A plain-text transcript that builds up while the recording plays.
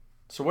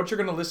So what you're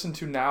going to listen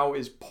to now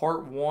is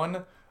part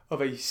one of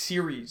a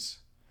series.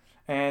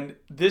 And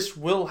this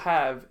will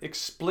have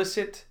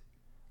explicit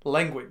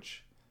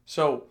language.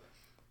 So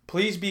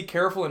please be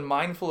careful and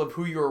mindful of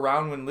who you're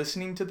around when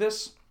listening to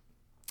this.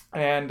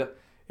 And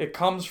it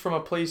comes from a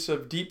place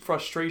of deep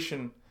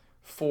frustration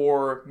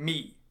for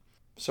me.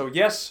 So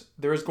yes,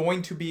 there is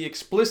going to be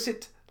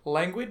explicit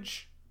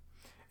language.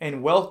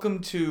 And welcome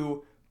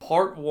to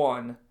part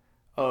one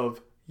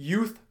of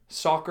Youth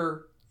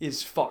Soccer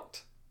is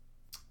Fucked.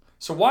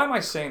 So why am I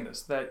saying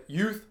this? That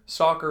youth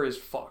soccer is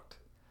fucked.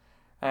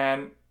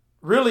 And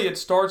really it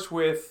starts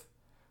with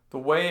the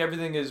way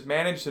everything is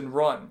managed and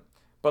run.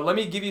 But let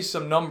me give you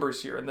some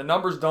numbers here, and the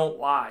numbers don't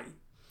lie.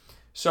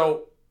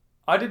 So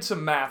I did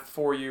some math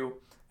for you,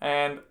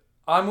 and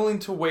I'm willing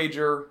to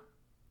wager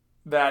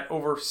that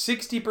over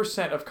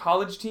 60% of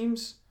college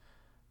teams,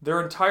 their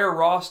entire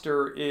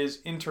roster is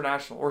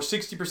international, or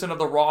 60% of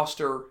the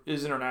roster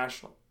is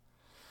international.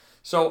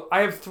 So I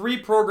have 3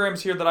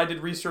 programs here that I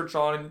did research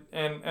on,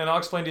 and I'll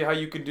explain to you how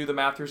you can do the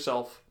math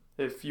yourself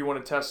if you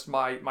want to test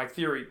my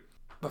theory.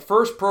 The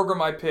first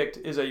program I picked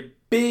is a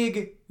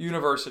big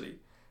university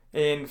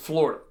in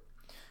Florida.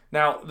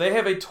 Now, they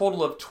have a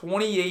total of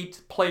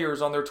 28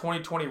 players on their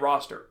 2020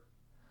 roster.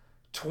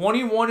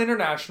 21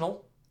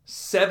 international,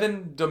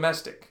 7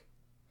 domestic.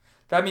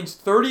 That means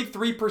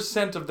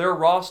 33% of their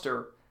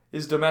roster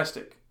is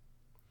domestic.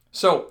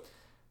 So,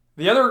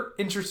 the other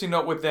interesting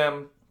note with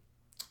them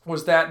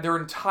was that their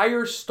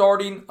entire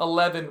starting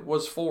 11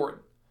 was foreign.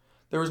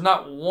 There was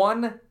not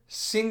one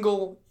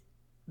single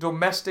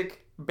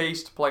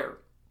domestic-based player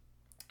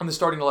in the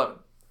starting 11.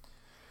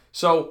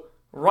 So,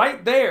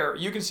 right there,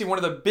 you can see one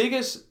of the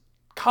biggest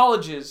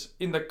colleges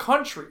in the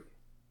country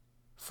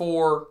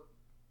for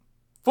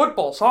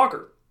football,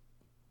 soccer.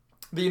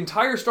 The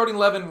entire starting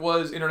 11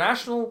 was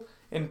international,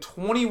 and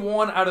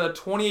 21 out of the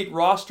 28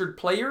 rostered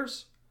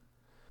players.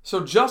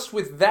 So just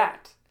with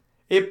that,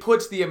 it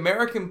puts the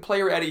American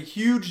player at a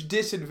huge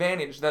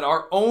disadvantage that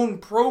our own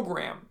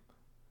program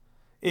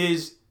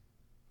is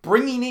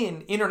bringing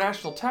in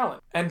international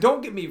talent. And don't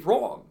get me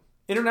wrong,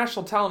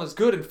 international talent is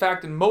good. In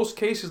fact, in most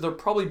cases, they're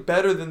probably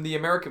better than the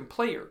American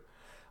player.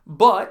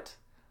 But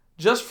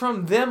just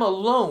from them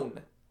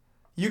alone,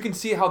 you can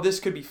see how this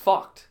could be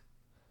fucked.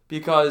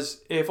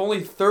 Because if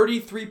only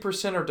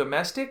 33% are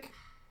domestic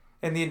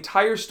and the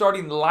entire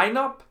starting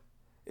lineup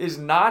is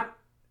not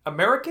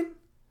American,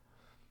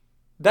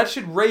 that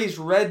should raise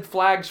red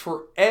flags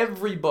for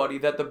everybody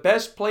that the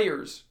best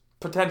players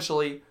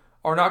potentially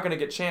are not going to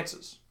get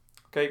chances.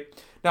 Okay.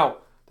 Now,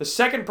 the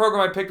second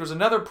program I picked was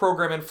another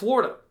program in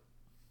Florida.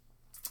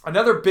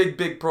 Another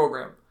big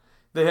program.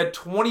 They had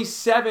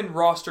 27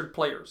 rostered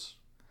players,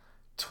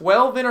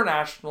 12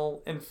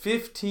 international and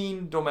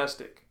 15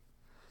 domestic.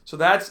 So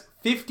that's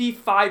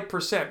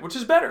 55%, which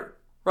is better,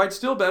 right?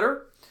 Still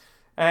better.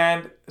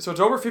 And so it's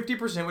over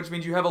 50%, which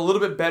means you have a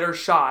little bit better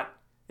shot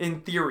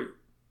in theory.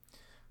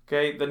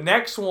 Okay, the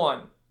next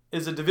one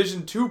is a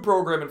Division II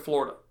program in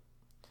Florida.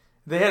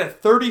 They had a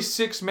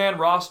 36-man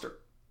roster,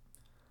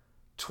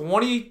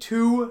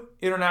 22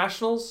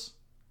 internationals,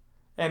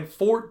 and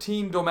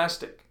 14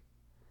 domestic.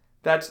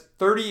 That's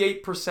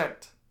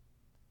 38%.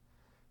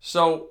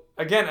 So,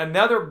 again,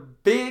 another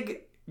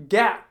big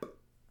gap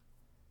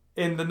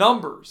in the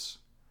numbers.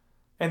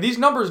 And these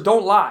numbers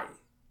don't lie.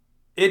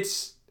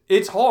 It's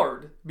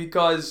hard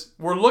because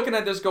we're looking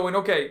at this going,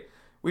 okay,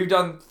 we've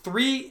done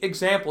 3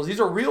 examples. These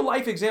are real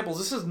life examples.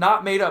 This is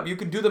not made up. You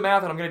can do the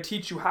math and I'm going to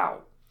teach you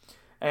how.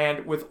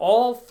 And with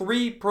all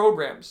 3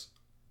 programs,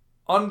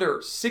 under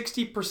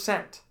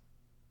 60%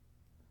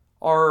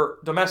 are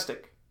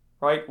domestic,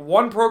 right?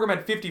 One program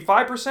had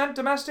 55%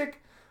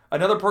 domestic,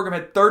 another program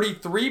had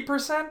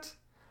 33%,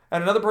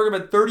 and another program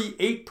had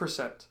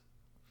 38%.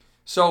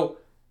 So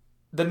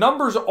the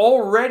numbers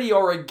already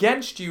are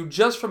against you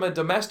just from a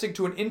domestic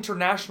to an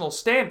international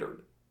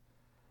standard.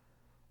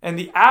 And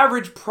the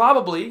average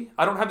probably,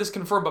 I don't have this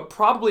confirmed, but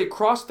probably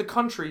across the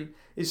country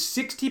is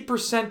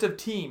 60% of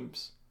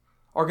teams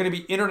are going to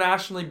be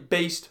internationally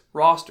based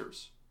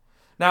rosters.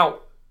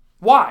 Now,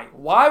 why?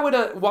 Why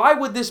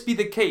would this be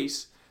the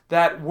case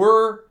that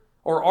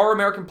our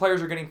American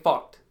players are getting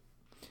fucked?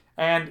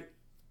 And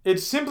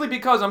it's simply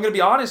because, I'm going to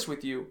be honest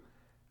with you,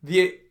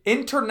 the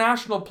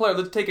international player,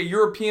 let's take a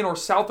European or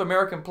South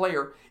American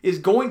player, is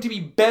going to be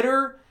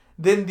better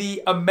than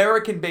the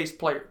American-based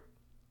player.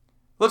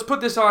 Let's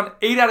put this on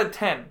 8 out of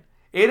 10.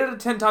 8 out of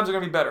 10 times are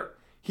going to be better.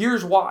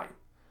 Here's why.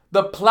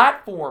 The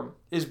platform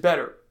is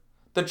better.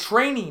 The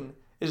training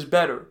is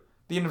better.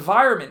 The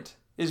environment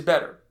is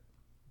better.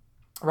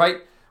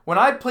 Right? When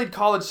I played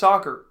college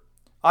soccer,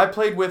 I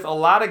played with a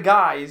lot of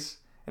guys.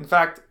 In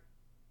fact,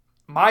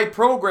 my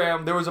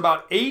program, there was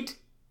about 8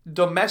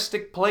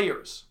 domestic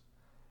players.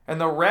 And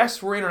the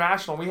rest were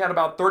international. We had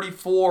about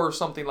 34 or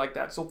something like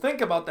that. So think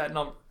about that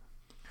number.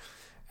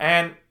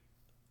 And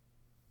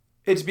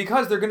it's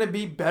because they're going to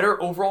be better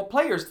overall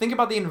players. Think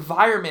about the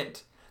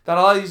environment that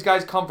a lot of these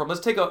guys come from. Let's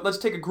take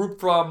a group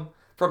from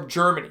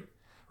Germany,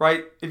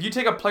 right? If you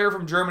take a player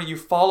from Germany, you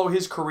follow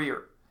his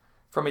career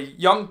from a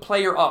young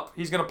player up.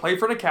 He's going to play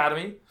for an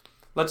academy.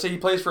 let's say he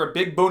plays for a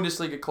big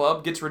Bundesliga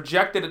club, gets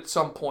rejected at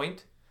some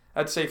point,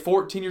 at say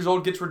 14 years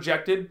old, gets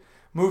rejected,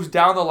 moves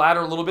down the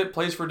ladder a little bit,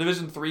 plays for a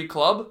Division 3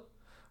 club,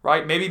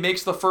 right? Maybe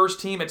makes the first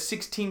team at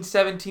 16,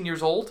 17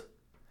 years old.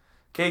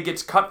 Okay,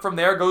 gets cut from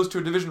there, goes to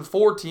a Division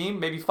 4 team,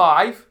 maybe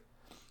 5,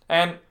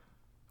 and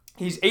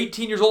he's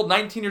 18 years old,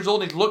 19 years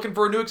old, and he's looking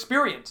for a new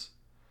experience.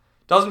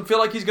 Doesn't feel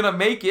like he's going to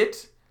make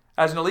it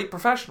as an elite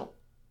professional.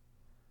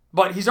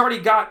 But he's already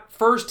got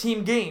first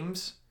team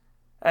games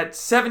at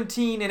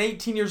 17 and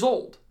 18 years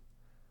old,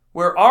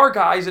 where our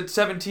guys at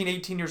 17,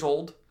 18 years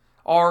old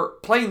are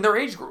playing their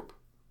age group.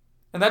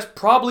 And that's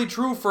probably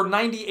true for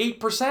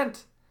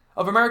 98%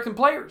 of American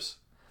players.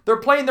 They're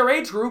playing their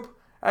age group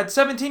at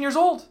 17 years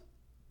old.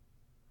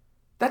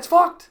 That's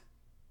fucked.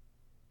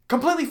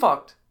 Completely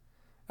fucked.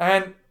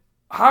 And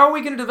how are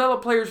we going to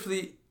develop players for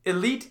the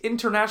elite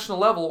international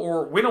level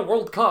or win a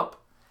World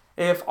Cup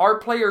if our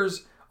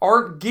players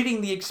aren't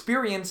getting the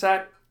experience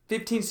at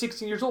 15,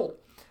 16 years old?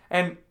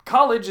 And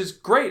college is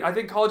great. I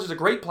think college is a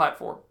great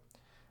platform.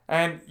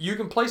 And you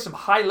can play some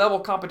high-level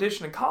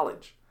competition in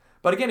college.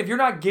 But again, if you're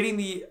not getting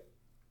the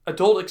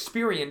adult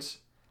experience,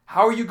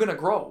 how are you going to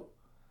grow?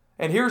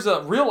 And here's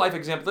a real-life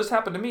example. This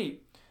happened to me.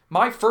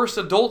 My first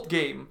adult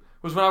game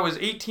was when I was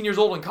 18 years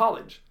old in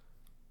college.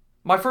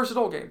 My first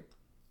adult game.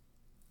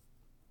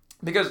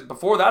 Because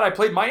before that, I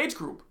played my age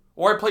group.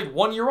 Or I played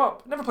 1 year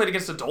up. I never played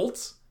against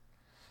adults.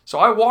 So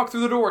I walked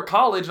through the door at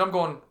college and I'm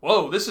going,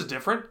 whoa, this is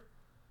different.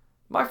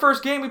 My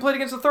first game, we played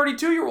against a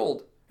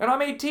 32-year-old. And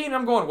I'm 18 and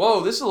I'm going,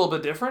 whoa, this is a little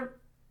bit different.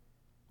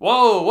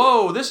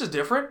 Whoa, this is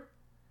different.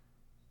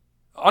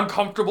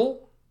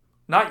 Uncomfortable.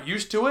 Not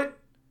used to it.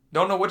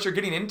 Don't know what you're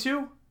getting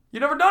into.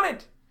 You've never done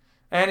it.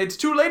 And it's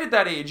too late at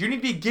that age. You need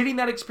to be getting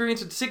that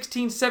experience at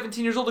 16,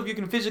 17 years old if you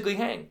can physically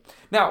hang.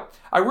 Now,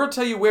 I will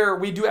tell you where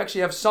we do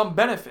actually have some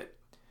benefit.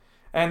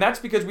 And that's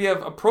because we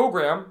have a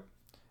program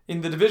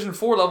in the Division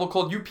 4 level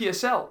called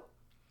UPSL.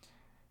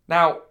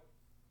 Now,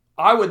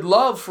 I would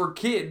love for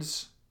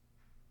kids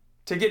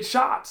to get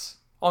shots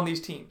on these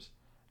teams.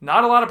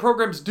 Not a lot of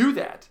programs do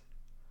that.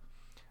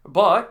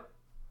 But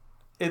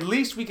at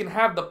least we can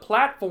have the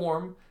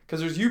platform,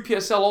 because there's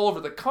UPSL all over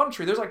the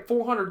country. There's like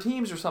 400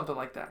 teams or something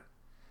like that.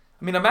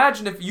 I mean,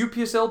 imagine if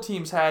UPSL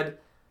teams had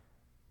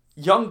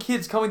young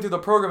kids coming through the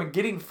program and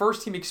getting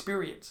first team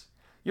experience.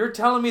 You're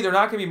telling me they're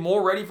not going to be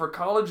more ready for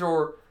college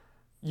or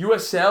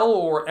USL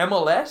or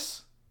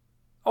MLS?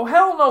 Oh,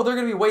 hell no, they're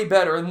going to be way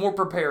better and more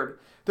prepared.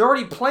 They're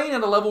already playing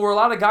at a level where a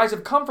lot of guys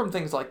have come from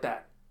things like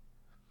that.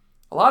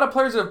 A lot of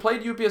players that have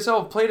played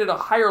UPSL have played at a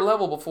higher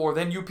level before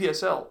than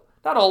UPSL.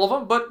 Not all of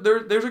them, but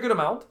there's a good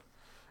amount.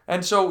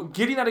 And so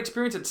getting that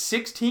experience at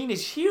 16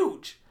 is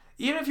huge,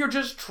 even if you're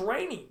just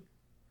training.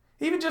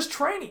 Even just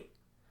training.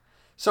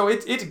 So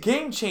it's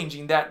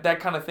game-changing that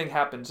kind of thing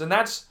happens. And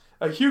that's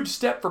a huge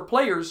step for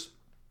players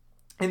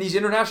in these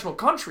international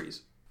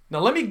countries. Now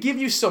let me give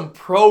you some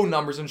pro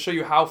numbers and show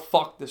you how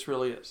fucked this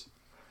really is.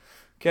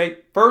 Okay,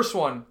 first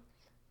one,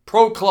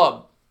 pro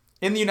club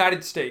in the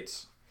United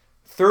States.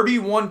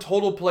 31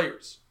 total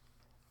players.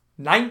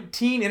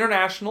 19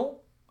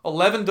 international,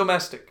 11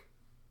 domestic.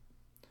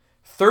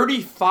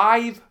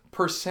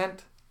 35%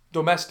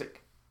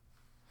 domestic.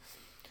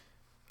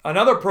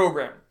 Another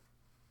program,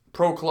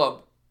 pro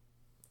club.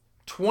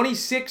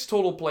 26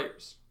 total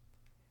players.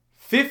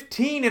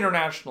 15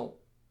 international,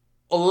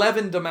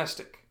 11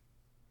 domestic.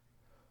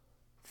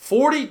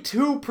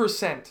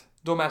 42%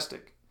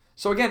 domestic.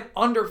 So again,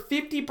 under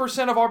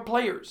 50% of our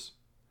players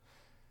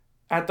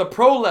at the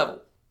pro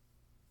level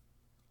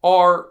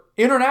are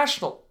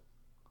international.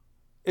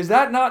 Is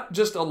that not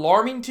just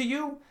alarming to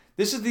you?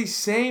 This is the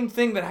same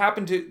thing that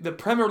happened to the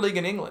Premier League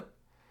in England.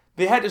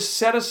 They had to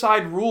set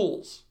aside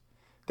rules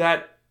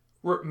that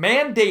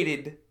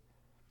mandated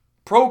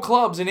pro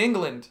clubs in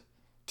England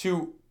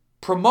to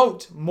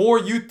promote more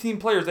youth team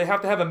players. They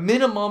have to have a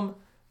minimum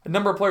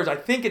number of players. I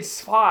think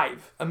it's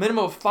 5. A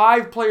minimum of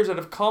 5 players that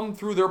have come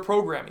through their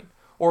programming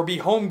or be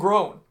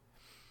homegrown,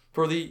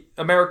 for the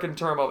American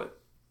term of it.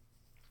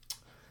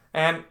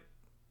 And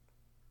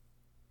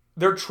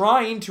they're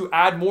trying to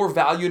add more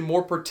value and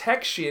more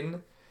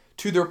protection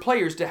to their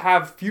players to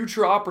have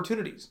future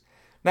opportunities.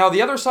 Now,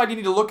 the other side you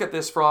need to look at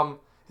this from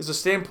is a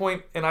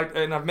standpoint, and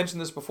I've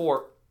mentioned this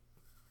before.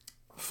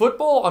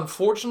 Football,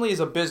 unfortunately,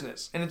 is a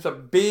business, and it's a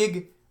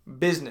big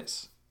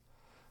business,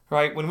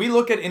 right? When we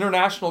look at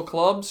international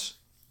clubs,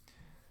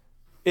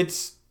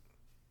 it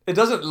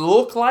doesn't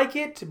look like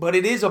it, but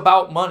it is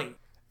about money.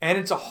 And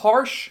it's a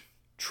harsh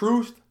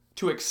truth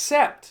to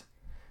accept,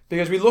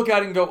 because we look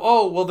at it and go,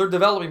 oh, well, they're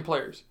developing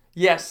players.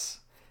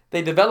 Yes,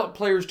 they develop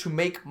players to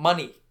make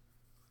money.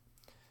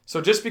 So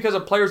just because a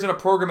player's in a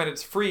program and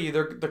it's free,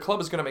 the club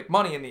is going to make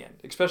money in the end,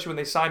 especially when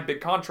they sign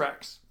big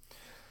contracts.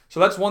 So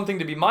that's one thing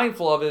to be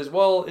mindful of is,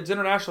 well, it's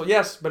international,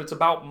 yes, but it's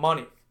about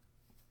money.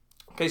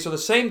 Okay, so the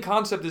same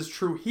concept is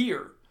true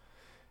here.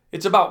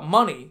 It's about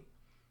money.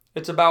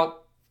 It's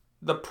about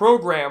the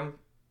program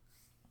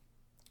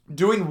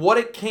doing what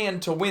it can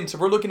to win. So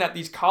we're looking at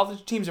these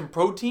college teams and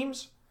pro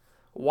teams.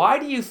 Why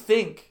do you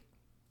think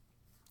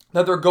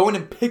that they're going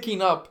and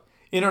picking up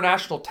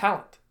international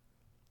talent?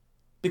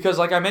 Because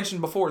like I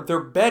mentioned before, they're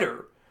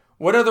better.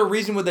 What other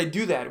reason would they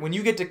do that? When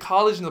you get to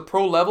college and the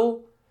pro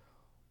level,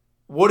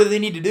 what do they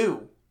need to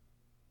do?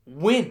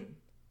 Win.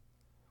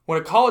 When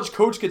a college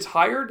coach gets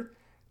hired,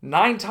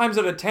 9 times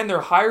out of 10,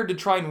 they're hired to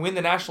try and win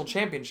the national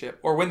championship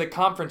or win the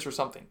conference or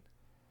something.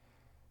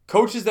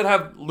 Coaches that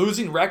have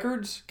losing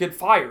records get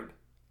fired.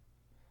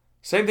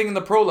 Same thing in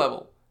the pro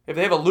level. If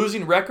they have a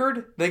losing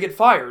record, they get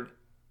fired.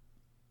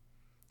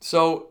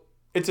 So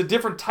it's a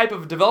different type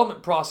of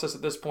development process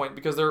at this point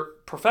because they're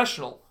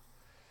professional.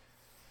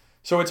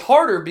 So it's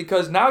harder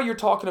because now you're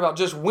talking about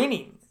just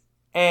winning.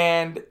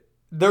 And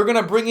they're going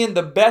to bring in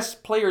the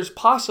best players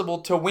possible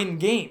to win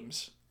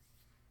games.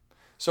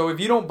 So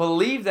if you don't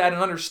believe that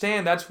and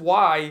understand, that's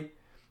why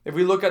if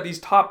we look at these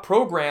top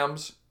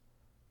programs,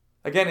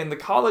 again, in the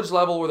college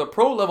level or the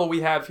pro level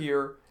we have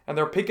here, and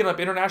they're picking up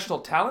international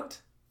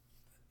talent,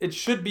 it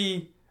should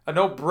be a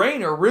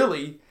no-brainer,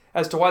 really,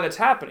 as to why that's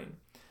happening.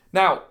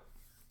 Now,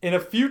 in a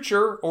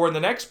future or in the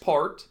next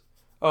part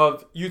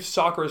of Youth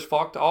Soccer is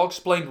Fucked, I'll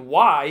explain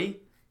why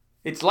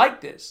it's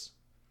like this.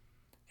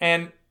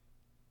 And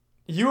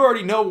you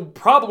already know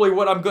probably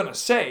what I'm going to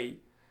say,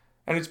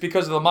 and it's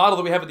because of the model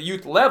that we have at the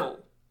youth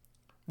level,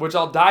 which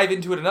I'll dive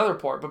into in another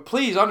part. But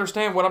please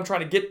understand what I'm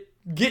trying to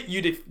get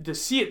you to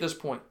see at this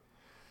point.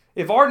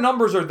 If our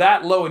numbers are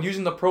that low and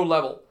using the pro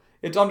level,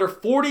 it's under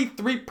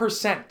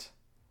 43%.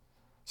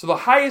 So the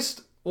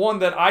highest one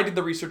that I did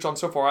the research on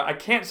so far, I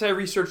can't say I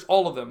researched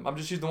all of them. I'm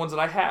just using the ones that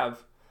I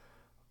have.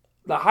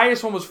 The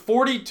highest one was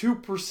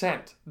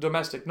 42%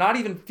 domestic. Not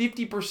even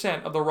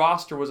 50% of the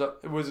roster was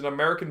an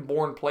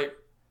American-born player.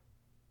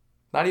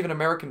 Not even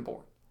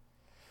American-born.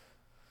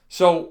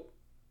 So,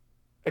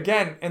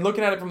 again, and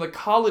looking at it from the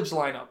college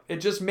lineup, it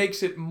just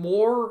makes it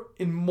more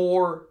and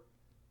more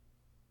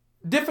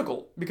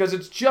difficult because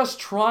it's just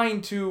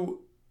trying to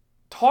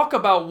talk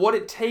about what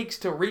it takes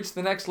to reach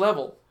the next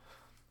level.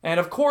 And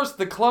of course,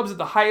 the clubs at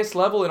the highest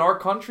level in our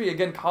country,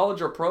 again,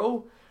 college or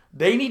pro,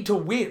 they need to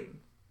win.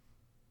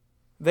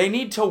 They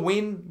need to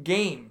win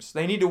games.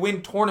 They need to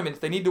win tournaments.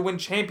 They need to win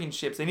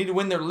championships. They need to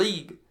win their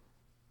league.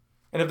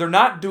 And if they're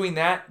not doing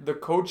that, the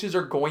coaches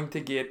are going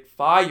to get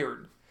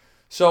fired.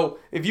 So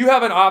if you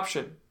have an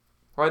option,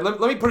 right, let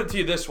me put it to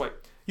you this way.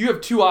 You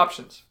have 2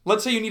 options.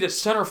 Let's say you need a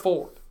center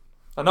forward,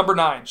 a number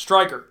 9,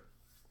 striker.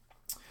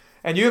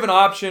 And you have an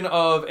option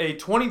of a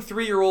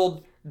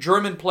 23-year-old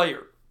German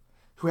player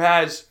who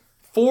has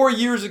 4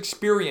 years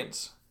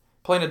experience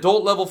playing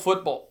adult level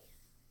football,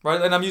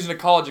 right? And I'm using a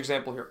college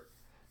example here.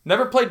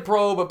 Never played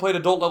pro, but played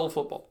adult level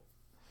football.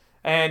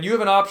 And you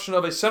have an option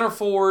of a center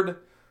forward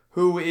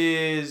who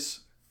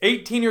is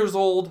 18 years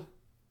old,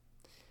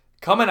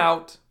 coming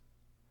out,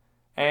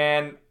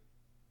 and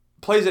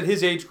plays at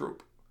his age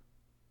group.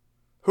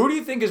 Who do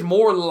you think is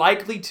more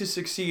likely to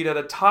succeed at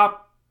a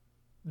top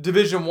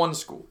Division I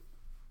school?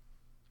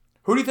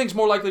 Who do you think is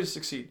more likely to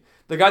succeed?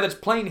 The guy that's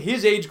playing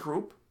his age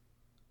group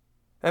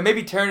and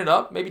maybe tearing it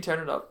up?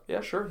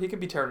 Yeah, sure, he could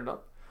be tearing it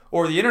up.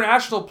 Or the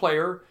international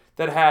player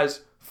that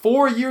has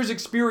 4 years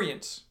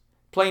experience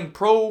playing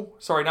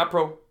adult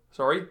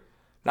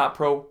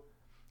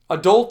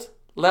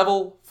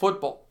level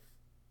football.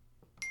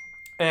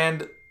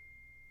 And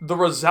the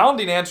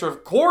resounding answer,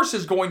 of course,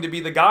 is going to be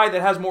the guy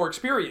that has more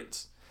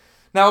experience.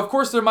 Now, of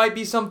course, there might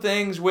be some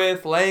things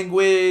with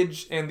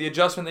language and the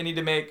adjustment they need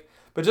to make,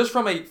 but just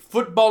from a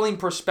footballing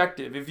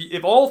perspective,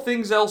 if all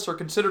things else are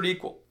considered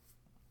equal,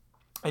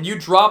 and you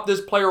drop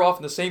this player off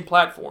in the same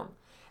platform,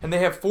 and they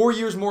have 4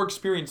 years more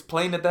experience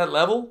playing at that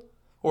level,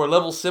 or a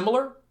level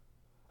similar,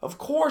 of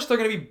course they're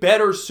going to be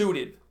better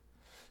suited.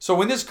 So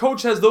when this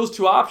coach has those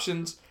 2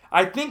 options,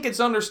 I think it's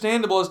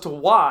understandable as to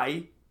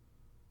why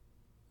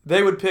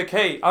they would pick,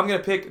 hey, I'm going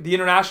to pick the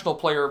international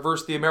player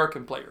versus the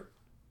American player.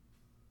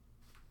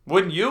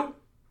 Wouldn't you?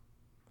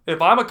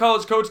 If I'm a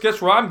college coach,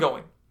 guess where I'm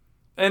going?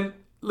 And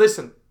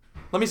listen,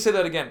 let me say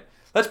that again.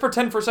 Let's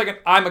pretend for a second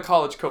I'm a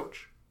college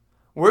coach.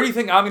 Where do you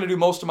think I'm going to do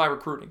most of my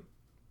recruiting?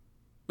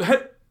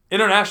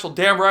 International,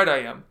 damn right I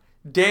am.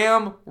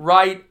 Damn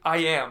right I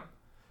am.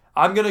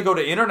 I'm going to go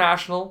to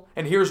international,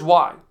 and here's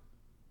why.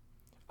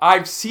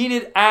 I've seen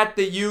it at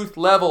the youth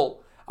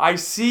level. I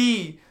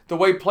see the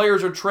way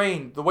players are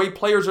trained, the way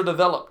players are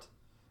developed.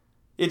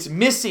 It's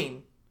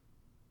missing.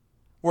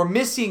 We're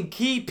missing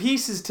key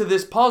pieces to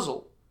this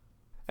puzzle.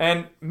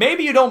 And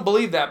maybe you don't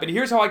believe that, but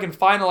here's how I can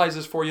finalize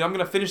this for you. I'm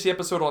going to finish the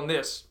episode on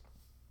this.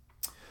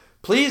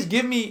 Please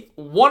give me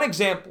one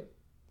example.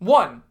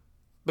 One.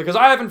 Because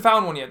I haven't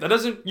found one yet.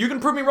 You can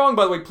prove me wrong,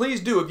 by the way.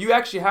 Please do. If you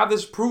actually have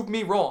this, prove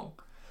me wrong.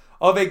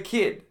 Of a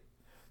kid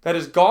that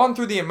has gone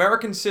through the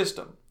American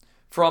system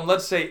from,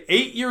 let's say,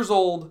 8 years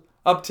old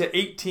up to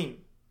 18.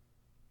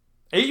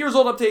 8 years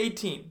old up to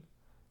 18.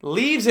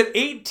 Leaves at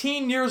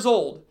 18 years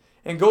old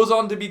and goes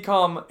on to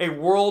become a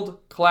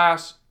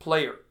world-class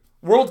player.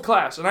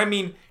 World-class. And I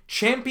mean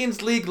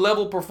Champions League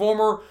level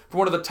performer for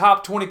one of the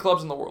top 20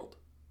 clubs in the world.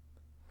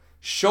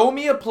 Show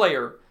me a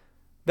player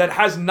that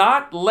has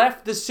not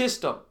left the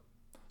system.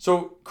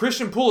 So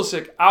Christian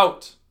Pulisic,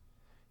 out.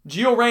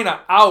 Gio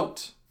Reyna,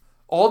 out.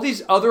 all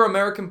these other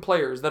American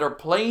players that are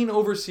playing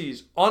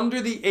overseas under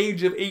the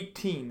age of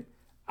 18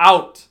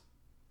 out.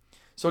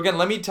 So again,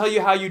 let me tell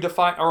you how you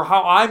define, or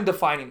how I'm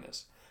defining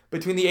this.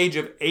 Between the age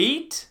of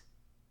 8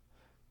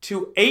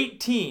 to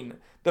 18,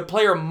 the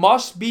player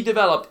must be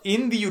developed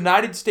in the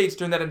United States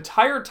during that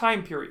entire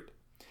time period.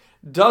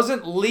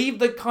 Doesn't leave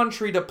the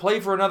country to play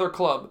for another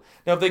club.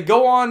 Now, if they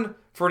go on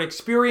for an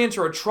experience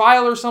or a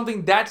trial or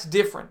something, that's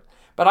different.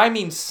 But I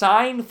mean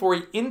sign for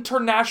an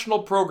international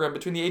program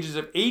between the ages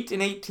of 8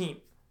 and 18.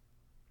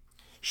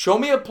 Show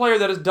me a player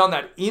that has done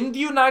that in the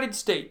United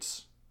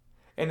States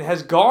and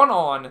has gone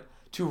on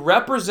to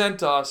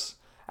represent us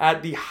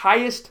at the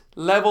highest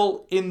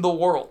level in the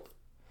world.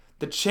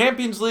 The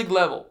Champions League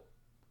level.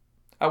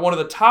 At one of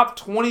the top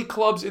 20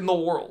 clubs in the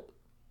world.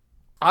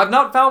 I've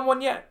not found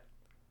one yet.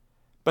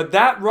 But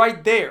that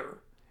right there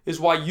is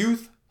why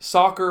youth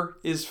soccer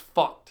is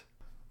fucked.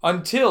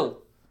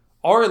 Until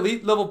our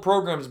elite level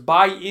programs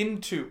buy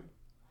into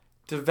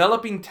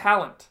developing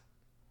talent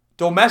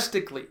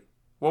domestically,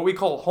 what we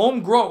call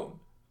homegrown,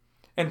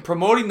 and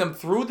promoting them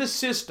through the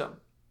system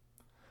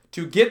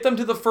to get them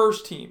to the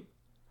first team,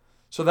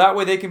 so that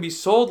way they can be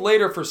sold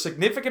later for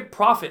significant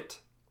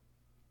profit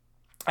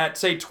at,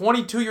 say,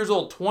 22 years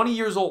old, 20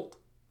 years old,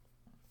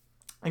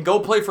 and go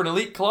play for an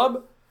elite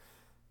club.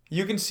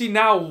 You can see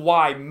now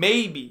why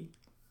maybe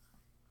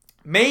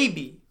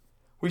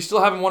we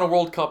still haven't won a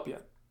World Cup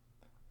yet.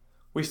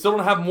 We still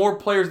don't have more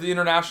players at the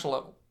international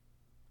level.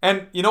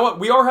 And you know what?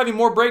 We are having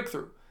more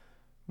breakthrough.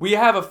 We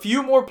have a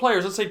few more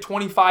players, let's say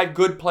 25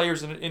 good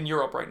players in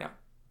Europe right now.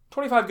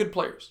 25 good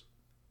players.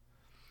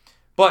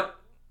 But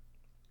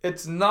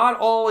it's not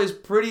all as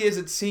pretty as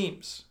it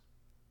seems.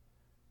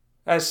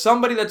 As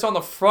somebody that's on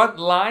the front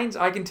lines,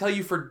 I can tell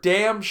you for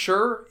damn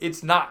sure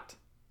it's not.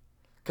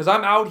 Because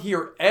I'm out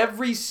here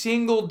every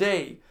single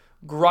day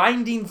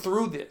grinding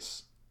through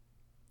this,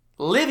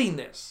 living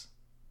this.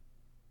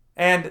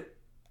 And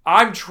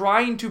I'm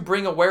trying to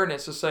bring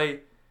awareness to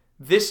say,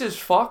 this is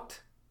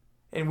fucked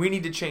and we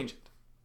need to change it.